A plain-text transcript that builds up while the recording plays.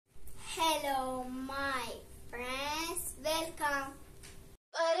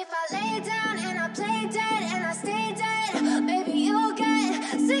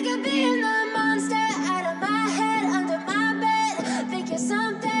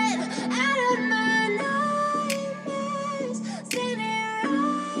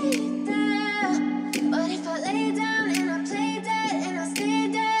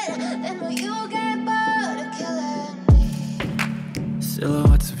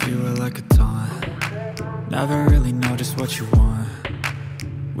you are like a taunt. Never really know just what you want.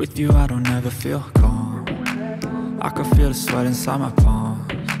 With you I don't ever feel calm. I can feel the sweat inside my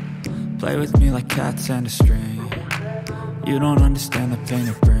palms. Play with me like cats and a string. You don't understand the pain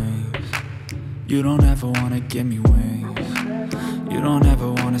it brings. You don't ever wanna give me wings. You don't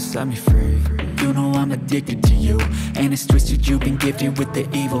ever wanna set me free. You know I'm addicted to you, and it's twisted, you've been gifted with the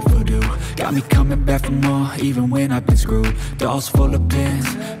evil voodoo. Got me coming back for more, even when I've been screwed. Dolls full of pins,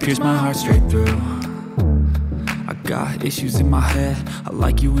 pierce my heart straight through. I got issues in my head, I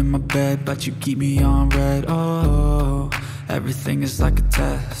like you in my bed, but you keep me on red. Oh, everything is like a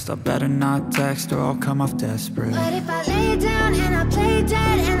test, I better not text or I'll come off desperate. But if I lay down and I play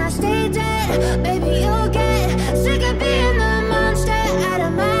dead and I stay dead, baby you'll get sick of being the monster out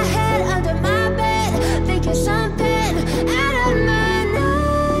of my head, under my bed, thinking something out of my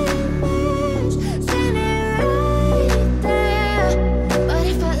nightmares, standing right there. But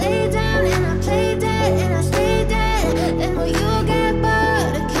if I lay down and I play dead and I stay dead, then will you get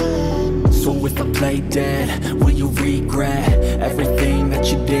bored of killing me? So if I play dead, will you regret everything that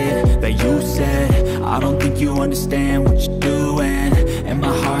you did, that you said? I don't think you understand what you're doing, and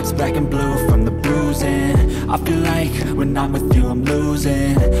my heart's black and blue from the bruising. I feel like when I'm with you I'm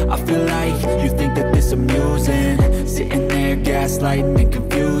losing. I feel like you think that this amusing, sitting there gaslighting and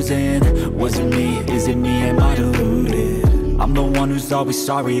confusing. Was it me? Is it me? Am I deluded? I'm the one who's always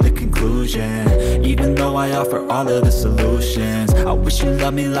sorry, the conclusion, even though I offer all of the solutions. I wish you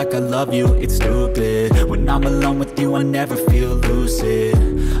loved me like I love you, it's stupid. When I'm alone with you I never feel lucid.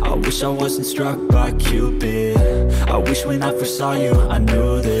 I wish I wasn't struck by Cupid. I wish when I first saw you I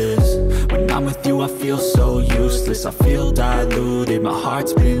knew this. When I'm with you I feel so useless, I feel diluted, my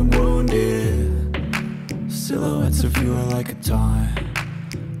heart's been wounded. Silhouettes of you are like a taunt.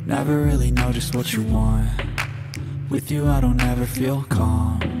 Never really know just what you want. With you I don't ever feel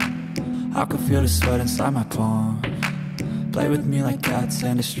calm. I can feel the sweat inside my palms. Play with me like cats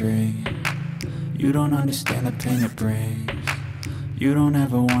and a string. You don't understand the pain it brings. You don't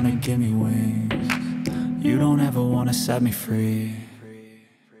ever wanna give me wings. You don't ever wanna set me free.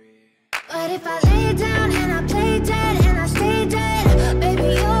 But if I lay down and I play dead and I stay dead,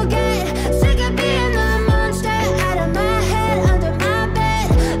 baby you'll get sick of being the monster out of my head, under my bed,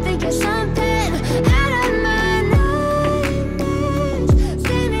 thinking something out of my nightmares,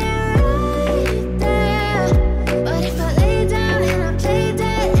 standing right there. But if I lay down and I play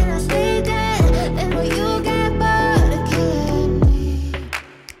dead and I stay dead, then will you get bored of killing me?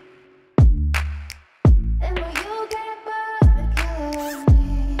 Then will you get bored of killing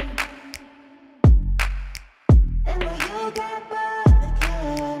me? And will you get bored of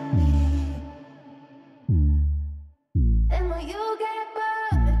killing me? And will you get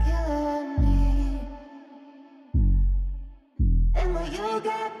bored of killing me? And will you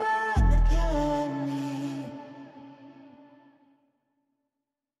get bored of killing me?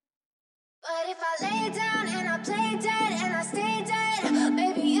 But if I lay down and I play dead and I stay dead,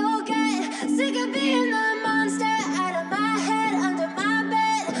 baby you'll get sick of being the monster out of my head, under my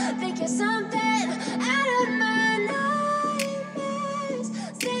bed, thinking something out of my nightmares,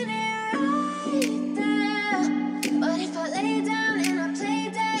 standing right there. But if I lay down and I play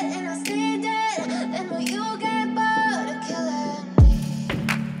dead and I stay dead, then will you get bored of killing me?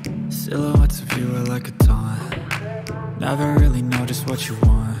 Silhouettes of you are like a taunt. Never really know just what you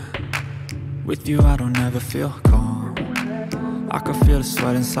want. With you I don't ever feel calm. I can feel the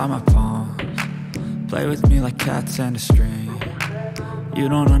sweat inside my palms. Play with me like cats and a string. You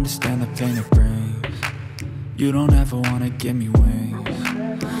don't understand the pain it brings. You don't ever wanna give me wings.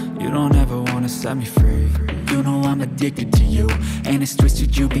 You don't ever wanna set me free. You know I'm addicted to you, and it's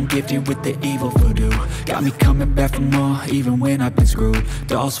twisted, you've been gifted with the evil voodoo. Got me coming back for more, even when I've been screwed.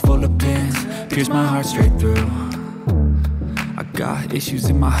 Dolls full of pins, pierce my heart straight through. I got issues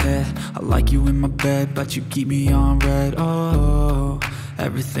in my head, I like you in my bed, but you keep me on red. Oh,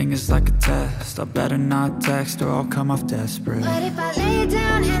 everything is like a test, I better not text or I'll come off desperate. But if I lay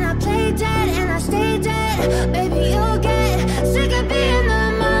down and I play dead and I stay dead, baby you'll get sick of being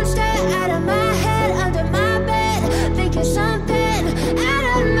the monster out of my head, under my bed, thinking something out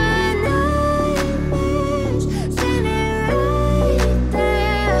of my nightmares, standing right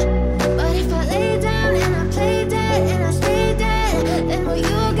there. But if I lay down and I play dead and I stay dead, then will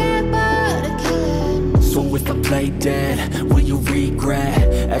you get bored of killing me? So if I play dead, will you regret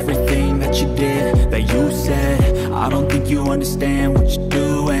everything that you did, that you said? I don't think you understand what you're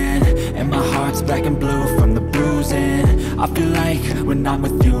doing, and my heart's black and blue from the bruising. I feel like when I'm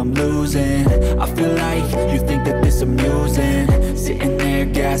with you I'm losing. I feel like you think that this amusing, sitting there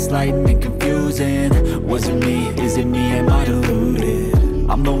gaslighting and confusing. Was it me? Is it me? Am I deluded?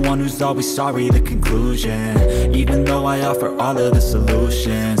 I'm I'm the one who's always sorry, the conclusion. Even though I offer all of the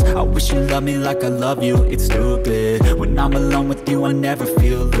solutions, I wish you loved me like I love you, it's stupid. When I'm alone with you, I never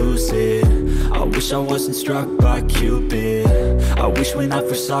feel lucid. I wish I wasn't struck by Cupid. I wish when I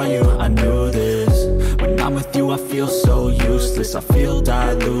first saw you, I knew this. When I'm with you, I feel so useless. I feel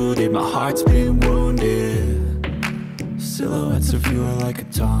diluted, my heart's been wounded. Silhouettes of you are like a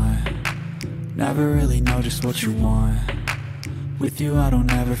taunt. Never really know just what you want. With you I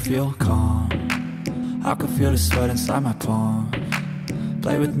don't ever feel calm. I can feel the sweat inside my palms.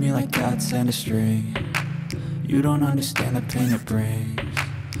 Play with me like cats and a string. You don't understand the pain it brings.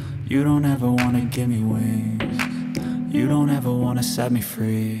 You don't ever wanna give me wings. You don't ever wanna set me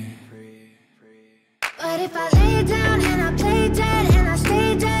free. But if I lay down and I play dead and I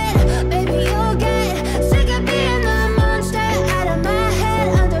stay dead, baby you'll get sick of being the monster out of my head,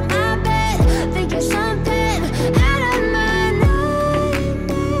 under my bed, thinking something out of my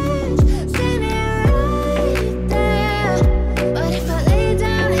nightmares. See me right there. But if I lay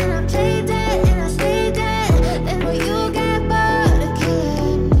down and I play dead and I stay dead, then will you get bored of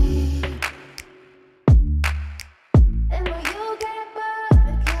killing me? Then will you get bored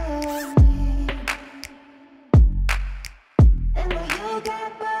of killing me? And will you get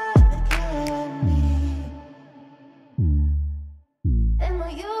bored of killing me? And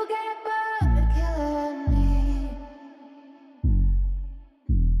will you get bored of killing me?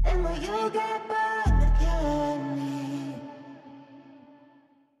 And will you get bored of killing me?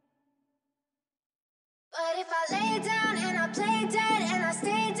 But if I lay down and I play dead and I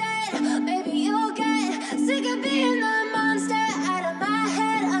stay dead, baby you'll get sick of being the monster out of my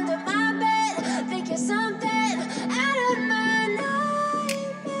head, under my bed, thinking something out of my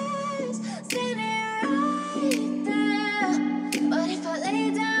nightmares. See me right there. But if I lay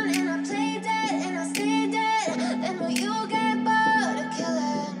down and I play dead and I stay dead, then will you get bored of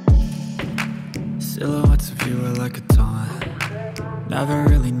killing me? Silhouettes of you are like a taunt. Never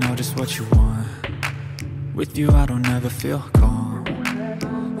really know just what you want. With you I don't ever feel calm.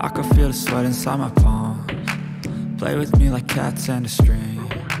 I can feel the sweat inside my palms. Play with me like cats and a string.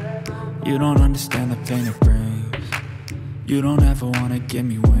 You don't understand the pain it brings. You don't ever wanna give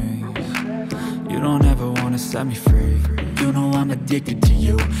me wings. You don't ever wanna set me free. You know I'm addicted to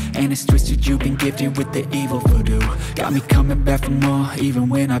you, and it's twisted you've been gifted with the evil voodoo. Got me coming back for more, even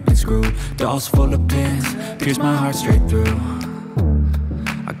when I've been screwed. Dolls full of pins, pierce my heart straight through.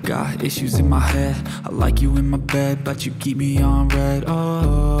 I got issues in my head, I like you in my bed, but you keep me on red.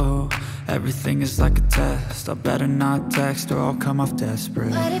 Oh, everything is like a test. I better not text or I'll come off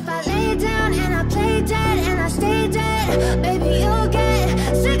desperate. But if I lay down and I play dead and I stay dead, baby you'll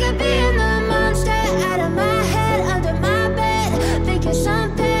get sick of being the monster out of my head, under my bed, thinking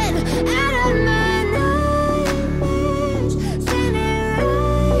something out of my nightmares. See me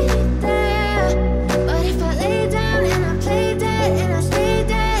right there. But if I lay down and I play dead and I stay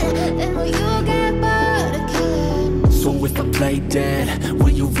dead, then will you get bored of killing me? So if I play dead, will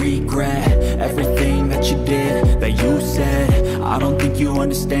you regret everything that you did, that you said? I don't think you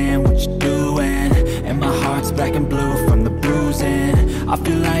understand what you're doing, and my heart's black and blue from the bruising. I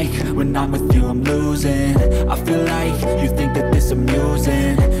feel like when I'm with you I'm losing. I feel like you think that this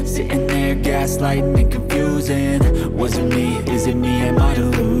amusing, sitting there gaslighting and confusing. Was it me? Is it me? Am I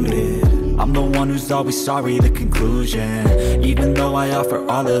deluded? I'm the one who's always sorry, the conclusion. Even though I offer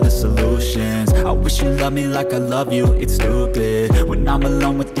all of the solutions, I wish you loved me like I love you, it's stupid. When I'm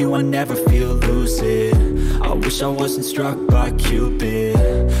alone with you, I never feel lucid. I wish I wasn't struck by Cupid.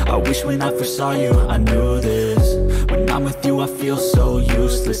 I wish when I first saw you, I knew this. When I'm with you, I feel so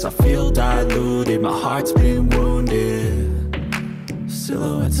useless. I feel diluted, my heart's been wounded.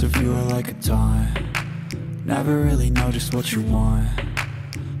 Silhouettes of you are like a taunt. Never really know just what you want.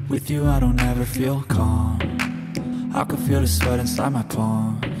 With you I don't ever feel calm. I can feel the sweat inside my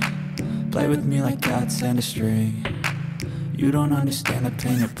palms. Play with me like cats and a string. You don't understand the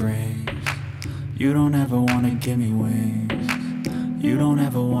pain it brings. You don't ever wanna give me wings. You don't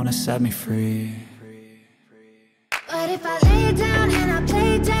ever wanna set me free. But if I lay down and I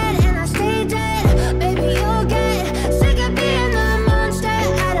play dead and I stay dead, baby you'll get sick of being the monster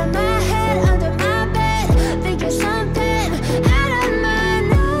out of my head, under my bed, thinking something out of my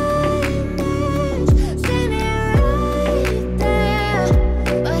nightmares. See me right there.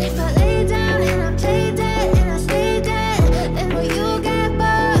 But if I lay down and I play dead and I stay dead, then will you get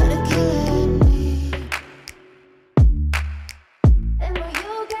bored of killing me? And will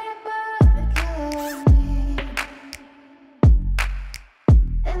you get bored of killing me?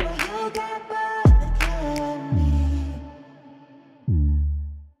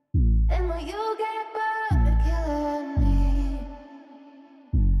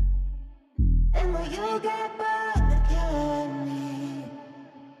 you get bored of killing me.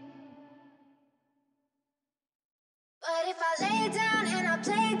 But if I lay down and I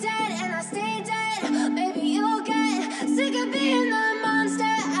play dead and I stay dead, maybe you'll get sick of being the monster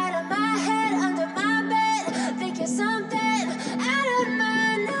out of my head, under my bed, thinking something out of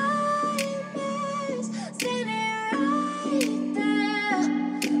my nightmares, standing right there.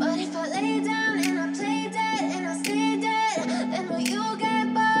 But if I lay down and I play dead and I stay dead, then will you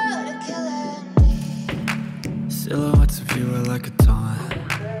get bored of killing me? Silhouettes of you are like a taunt.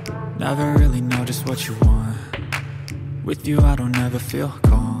 Never really know just what you want. With you I don't ever feel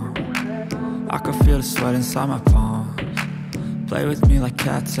calm. I can feel the sweat inside my palms. Play with me like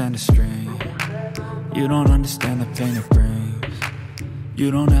cats and a string. You don't understand the pain it brings.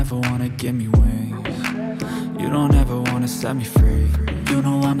 You don't ever wanna give me wings. You don't ever wanna set me free. You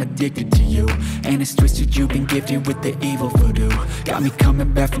know I'm addicted to you, and it's twisted, you've been gifted with the evil voodoo. Got me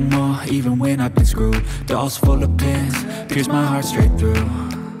coming back for more, even when I've been screwed. Dolls full of pins, pierce my heart straight through.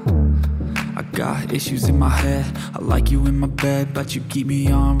 I got issues in my head, I like you in my bed, but you keep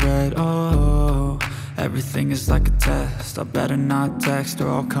me on red. Oh, everything is like a test. I better not text or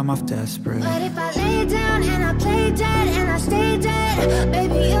I'll come off desperate. But if I lay down and I play dead and I stay dead,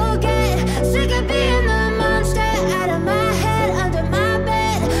 baby you'll get sick of being the monster out of my head, under my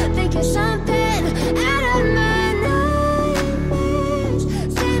bed, thinking something out of my nightmares,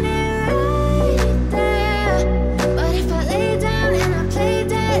 standing right there. But if I lay down and I play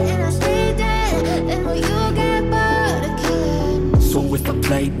dead and I stay dead, then will you get bored of killing me? So if I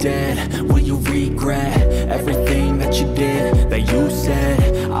play dead, will you regret everything that you did, that you said?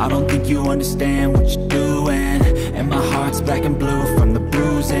 I don't think you understand what you're doing, and my heart's black and blue from the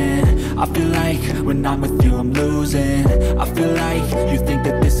bruising. I feel like when I'm with you I'm losing. I feel like you think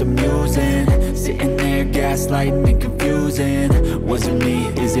that this amusing, sitting there gaslighting and confusing. Was it me?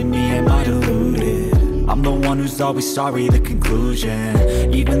 Is it me? Am I deluded? I'm the one who's always sorry, the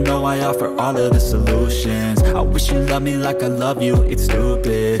conclusion, even though I offer all of the solutions. I wish you loved me like I love you, it's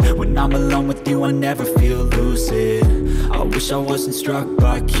stupid. When I'm alone with you I never feel lucid. I wish I wasn't struck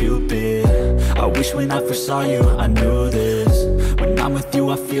by Cupid. I wish when I first saw you I knew this. When I'm with you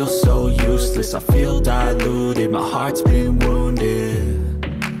I feel so useless, I feel diluted, my heart's been wounded.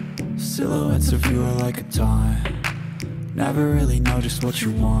 Silhouettes of you are like a taunt. Never really know just what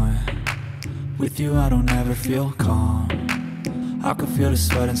you want. With you I don't ever feel calm. I can feel the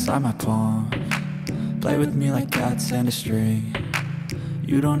sweat inside my palms. Play with me like cats and a string.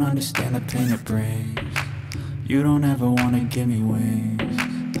 You don't understand the pain it brings. You don't ever wanna give me wings.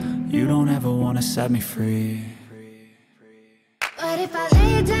 You don't ever wanna set me free. But if I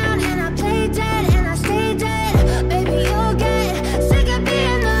lay down and I play dead